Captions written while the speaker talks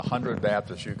100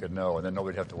 Baptists you could know, and then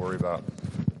nobody'd have to worry about.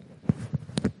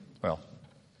 Well,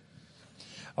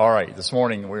 all right. This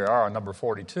morning we are on number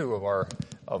 42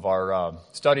 of our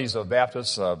studies of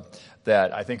Baptists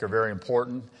that I think are very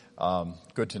important.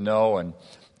 Good to know, and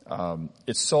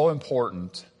it's so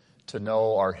important to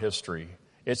know our history.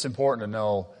 It's important to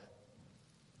know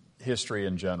history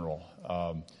in general.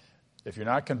 If you're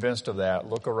not convinced of that,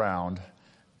 look around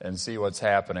and see what's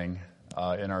happening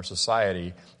in our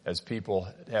society as people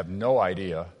have no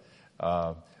idea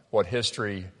what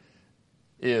history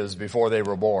is before they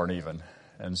were born even.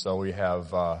 And so we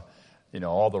have,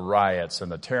 all the riots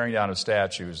and the tearing down of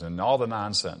statues and all the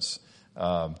nonsense,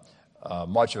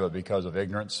 much of it because of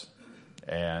ignorance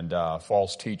and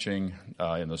false teaching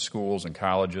in the schools and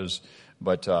colleges,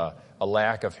 but a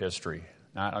lack of history,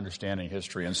 not understanding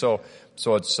history. And so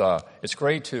it's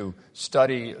great to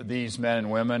study these men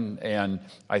and women, and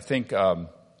I think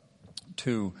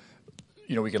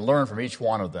we can learn from each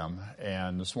one of them.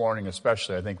 And this morning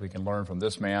especially, I think we can learn from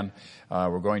this man.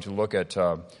 We're going to look at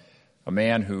a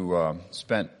man who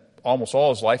spent almost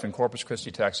all his life in Corpus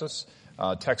Christi, Texas.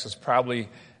 Texas probably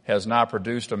has not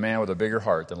produced a man with a bigger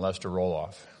heart than Lester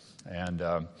Roloff. And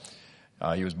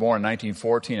he was born in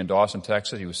 1914 in Dawson,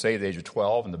 Texas. He was saved at the age of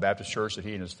 12 in the Baptist church that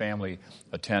he and his family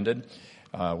attended.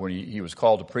 When he was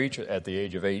called to preach at the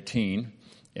age of 18,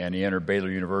 and he entered Baylor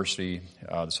University,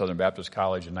 the Southern Baptist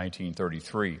College, in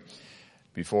 1933.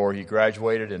 Before he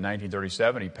graduated in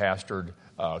 1937, he pastored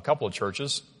a couple of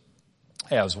churches,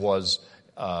 as was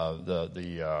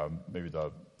maybe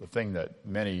the thing that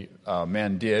many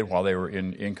men did while they were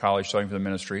in college studying for the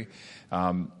ministry.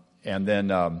 And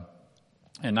then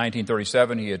in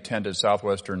 1937, he attended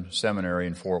Southwestern Seminary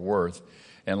in Fort Worth.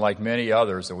 And like many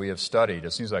others that we have studied,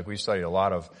 it seems like we studied a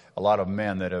lot of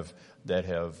men that have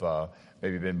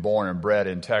maybe been born and bred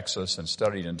in Texas and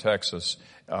studied in Texas.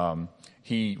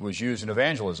 He was used in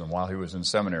evangelism while he was in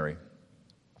seminary.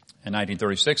 In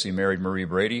 1936, he married Marie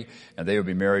Brady, and they would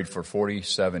be married for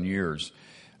 47 years.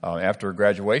 After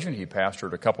graduation, he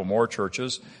pastored a couple more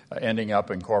churches, ending up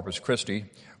in Corpus Christi,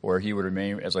 where he would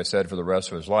remain, as I said, for the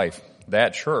rest of his life.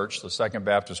 That church, the Second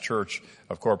Baptist Church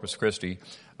of Corpus Christi,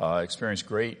 experienced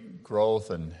great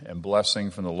growth and blessing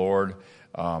from the Lord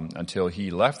until he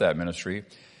left that ministry.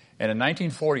 And in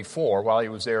 1944, while he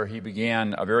was there, he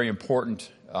began a very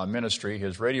important ministry,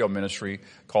 his radio ministry,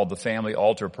 called the Family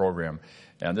Altar Program.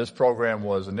 And this program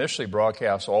was initially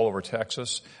broadcast all over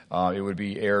Texas. It would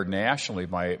be aired nationally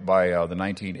by the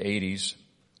 1980s.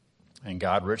 And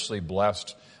God richly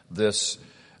blessed this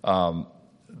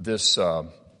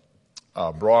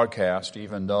broadcast,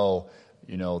 even though,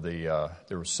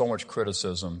 there was so much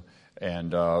criticism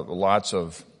and lots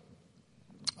of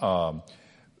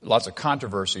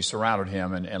controversy surrounded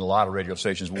him, and a lot of radio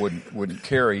stations wouldn't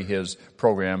carry his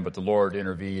program, but the Lord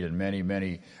intervened, and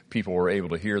many people were able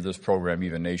to hear this program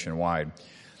even nationwide.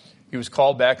 He was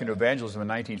called back into evangelism in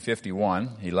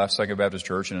 1951. He left Second Baptist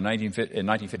Church, and in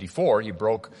 1954 he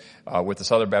broke with the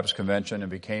Southern Baptist Convention and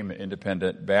became an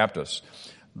independent Baptist.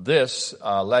 This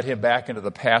led him back into the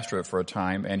pastorate for a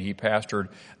time, and he pastored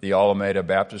the Alameda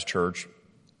Baptist Church.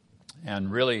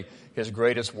 And really, his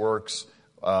greatest works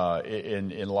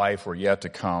in life were yet to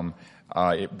come,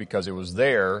 because it was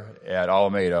there at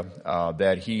Alameda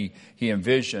that he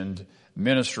envisioned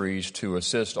ministries to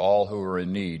assist all who were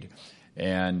in need.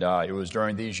 And it was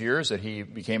during these years that he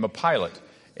became a pilot,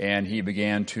 and he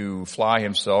began to fly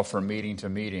himself from meeting to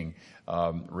meeting,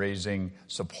 raising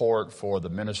support for the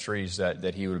ministries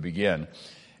that he would begin.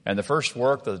 And the first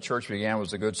work that the church began was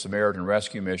the Good Samaritan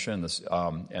Rescue Mission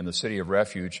and the City of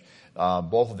Refuge.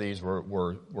 Both of these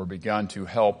were begun to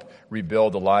help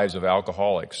rebuild the lives of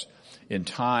alcoholics. In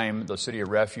time, the City of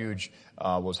Refuge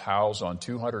was housed on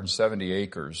 270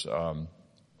 acres.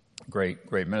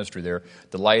 Great ministry there.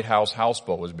 The Lighthouse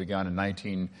Houseboat was begun in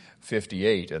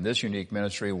 1958, and this unique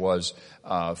ministry was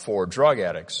for drug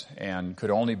addicts and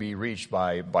could only be reached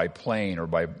by plane or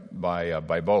by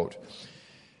boat.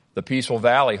 The Peaceful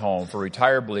Valley Home for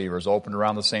retired believers opened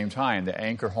around the same time. The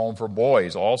Anchor Home for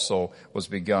Boys also was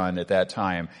begun at that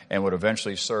time and would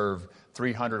eventually serve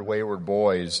 300 wayward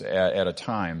boys at a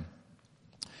time.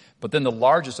 But then the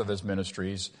largest of his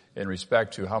ministries, in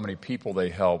respect to how many people they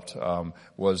helped,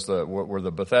 were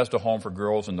the Bethesda Home for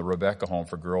Girls and the Rebecca Home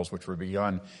for Girls, which were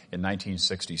begun in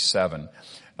 1967.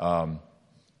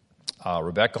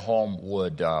 Rebecca Home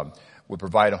would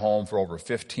provide a home for over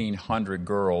 1,500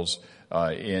 girls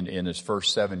in its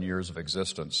first 7 years of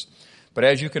existence. But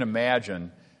as you can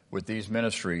imagine, with these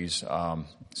ministries,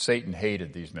 Satan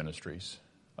hated these ministries.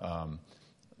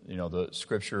 The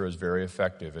Scripture is very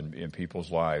effective in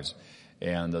people's lives.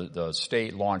 And the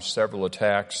state launched several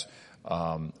attacks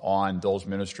on those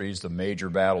ministries, the major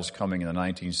battles coming in the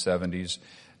 1970s.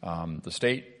 The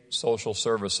State Social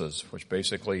Services, which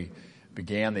basically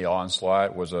began the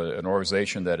onslaught, was an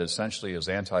organization that essentially is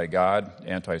anti-God,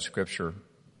 anti-Scripture.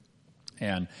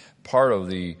 And part of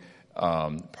the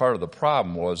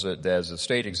problem was that as the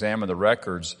state examined the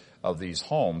records of these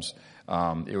homes,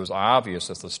 it was obvious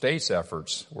that the state's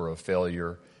efforts were a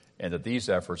failure and that these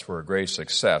efforts were a great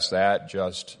success. That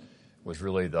just was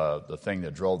really the thing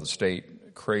that drove the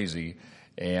state crazy.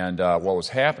 And what was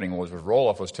happening was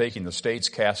Roloff was taking the state's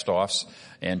cast-offs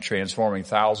and transforming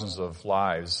thousands of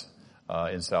lives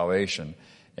in salvation.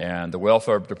 And the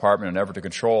welfare department, in an effort to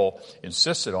control,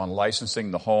 insisted on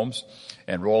licensing the homes,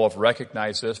 and Roloff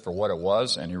recognized this for what it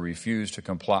was, and he refused to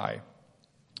comply.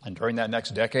 And during that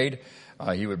next decade,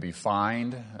 he would be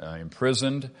fined,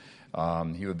 imprisoned,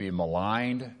 he would be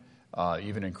maligned,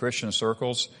 even in Christian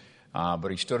circles, but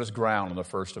he stood his ground on the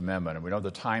First Amendment. And we don't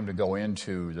have the time to go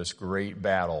into this great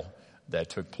battle that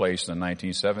took place in the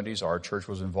 1970s. Our church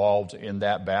was involved in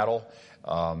that battle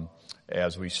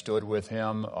as we stood with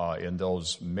him in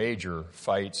those major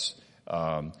fights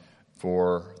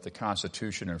for the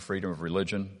Constitution and freedom of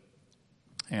religion.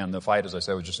 And the fight, as I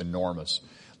said, was just enormous.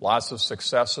 Lots of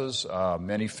successes,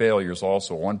 many failures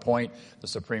also. At one point, the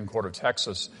Supreme Court of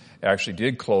Texas actually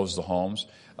did close the homes.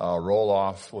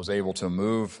 Roloff was able to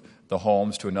move the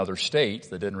homes to another state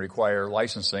that didn't require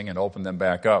licensing and open them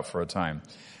back up for a time.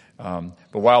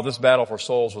 But while this battle for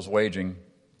souls was waging,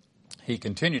 he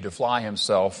continued to fly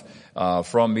himself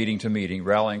from meeting to meeting,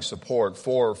 rallying support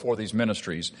for these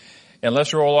ministries. And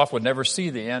Lester Roloff would never see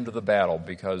the end of the battle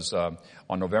because on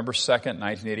November 2nd,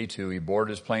 1982, he boarded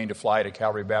his plane to fly to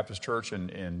Calvary Baptist Church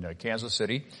in Kansas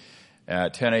City.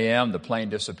 At 10 a.m., the plane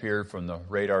disappeared from the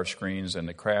radar screens and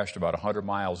it crashed about 100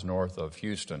 miles north of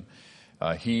Houston.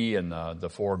 He and the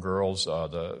four girls,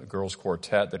 the girls'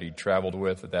 quartet that he traveled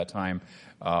with at that time,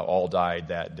 all died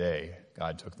that day.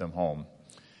 God took them home.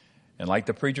 And like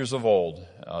the preachers of old,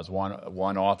 as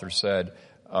one author said,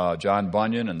 John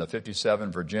Bunyan and the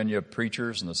 57 Virginia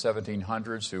preachers in the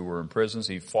 1700s who were in prisons,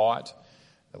 he fought,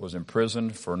 was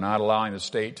imprisoned for not allowing the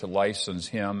state to license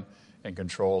him and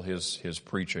control his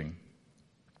preaching.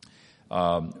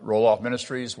 Roloff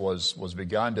Ministries was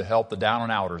begun to help the down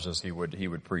and outers, as he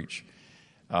would preach.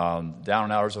 Down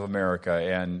and outers of America,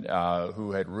 and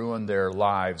who had ruined their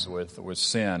lives with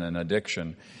sin and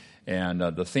addiction. And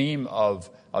the theme of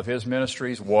his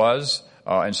ministries was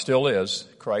and still is,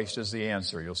 Christ is the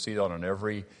answer. You'll see that on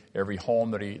every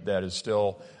home that is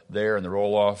still there in the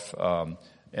Roloff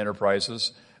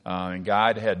enterprises. And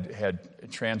God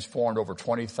had transformed over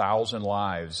 20,000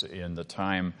 lives in the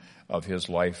time of his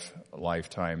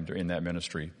lifetime in that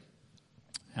ministry.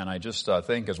 And I just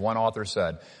think, as one author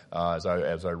said, as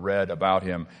I read about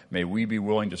him, may we be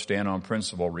willing to stand on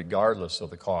principle regardless of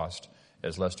the cost,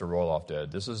 as Lester Roloff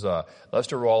did. This is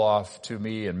Lester Roloff, to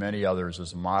me and many others,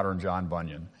 is a modern John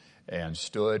Bunyan, and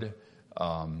stood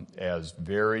as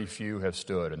very few have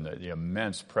stood, and the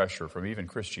immense pressure from even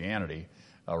Christianity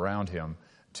around him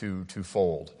to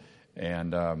fold.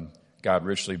 And God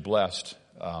richly blessed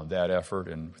that effort,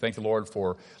 and thank the Lord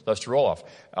for Lester Roloff.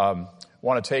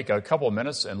 Want to take a couple of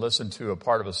minutes and listen to a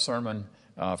part of a sermon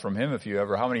from him. If you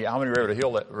ever, how many were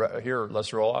able to hear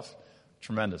Lester Roloff?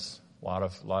 Tremendous. A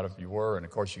lot of you were, and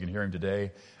of course you can hear him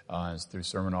today through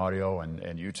sermon audio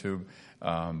and YouTube.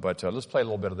 But let's play a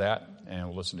little bit of that, and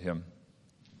we'll listen to him.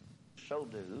 So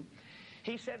do.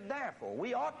 He said, therefore,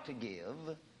 we ought to give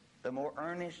the more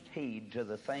earnest heed to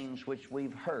the things which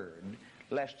we've heard,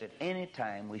 lest at any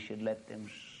time we should let them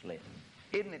slip.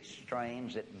 Isn't it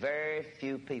strange that very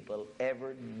few people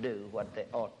ever do what they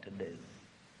ought to do?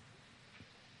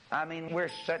 I mean,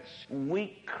 we're such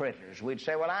weak critters. We'd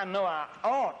say, well, I know I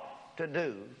ought to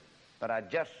do, but I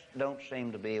just don't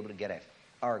seem to be able to get after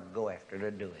or go after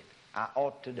to do it. I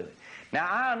ought to do it. Now,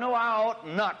 I know I ought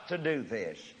not to do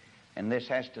this, and this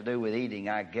has to do with eating,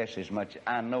 I guess, as much.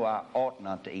 I know I ought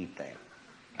not to eat that.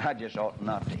 I just ought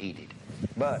not to eat it.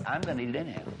 But I'm going to eat it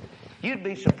anyhow. You'd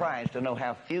be surprised to know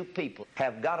how few people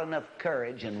have got enough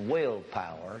courage and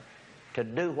willpower to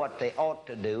do what they ought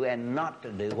to do and not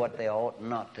to do what they ought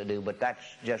not to do. But that's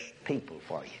just people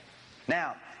for you.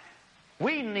 Now,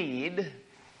 we need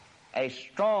a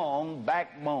strong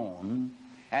backbone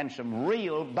and some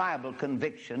real Bible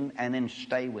conviction, and then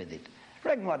stay with it.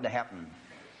 Reckon what'd happen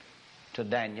to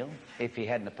Daniel if he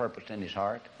hadn't a purpose in his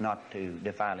heart not to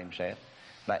defile himself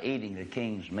by eating the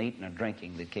king's meat and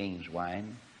drinking the king's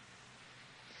wine?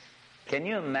 Can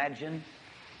you imagine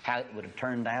how it would have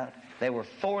turned out? There were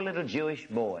 4 little Jewish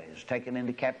boys taken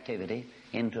into captivity,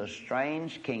 into a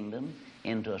strange kingdom,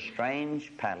 into a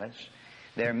strange palace.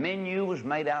 Their menu was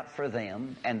made out for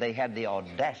them, and they had the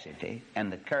audacity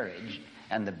and the courage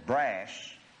and the brass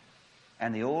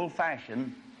and the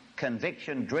old-fashioned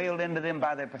conviction drilled into them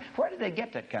by their... Where did they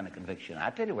get that kind of conviction? I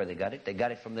tell you where they got it. They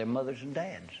got it from their mothers and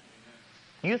dads.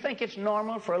 You think it's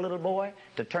normal for a little boy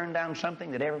to turn down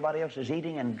something that everybody else is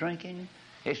eating and drinking,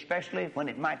 especially when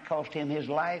it might cost him his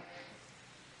life?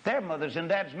 Their mothers and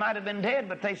dads might have been dead,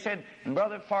 but they said,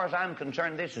 brother, as far as I'm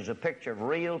concerned, this is a picture of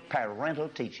real parental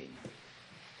teaching.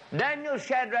 Daniel,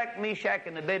 Shadrach, Meshach,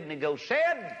 and Abednego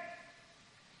said,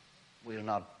 we'll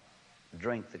not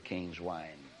drink the king's wine,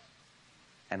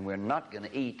 and we're not going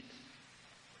to eat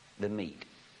the meat.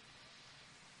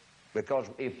 Because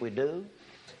if we do,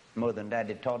 Mother and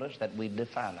Daddy taught us that we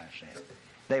defile ourselves.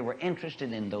 They were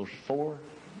interested in those 4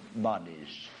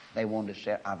 bodies. They wanted to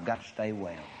say, I've got to stay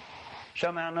well.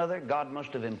 Somehow or another, God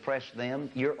must have impressed them,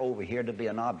 you're over here to be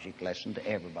an object lesson to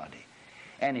everybody.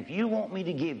 And if you want me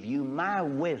to give you my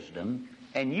wisdom,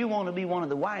 and you want to be one of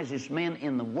the wisest men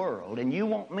in the world, and you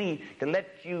want me to let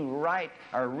you write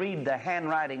or read the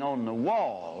handwriting on the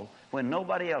wall when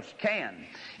nobody else can,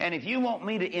 and if you want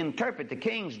me to interpret the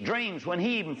king's dreams when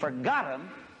he even forgot them,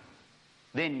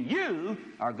 then you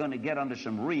are going to get under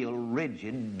some real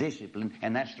rigid discipline,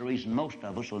 and that's the reason most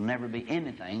of us will never be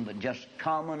anything but just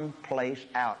commonplace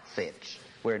outfits.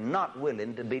 We're not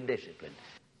willing to be disciplined.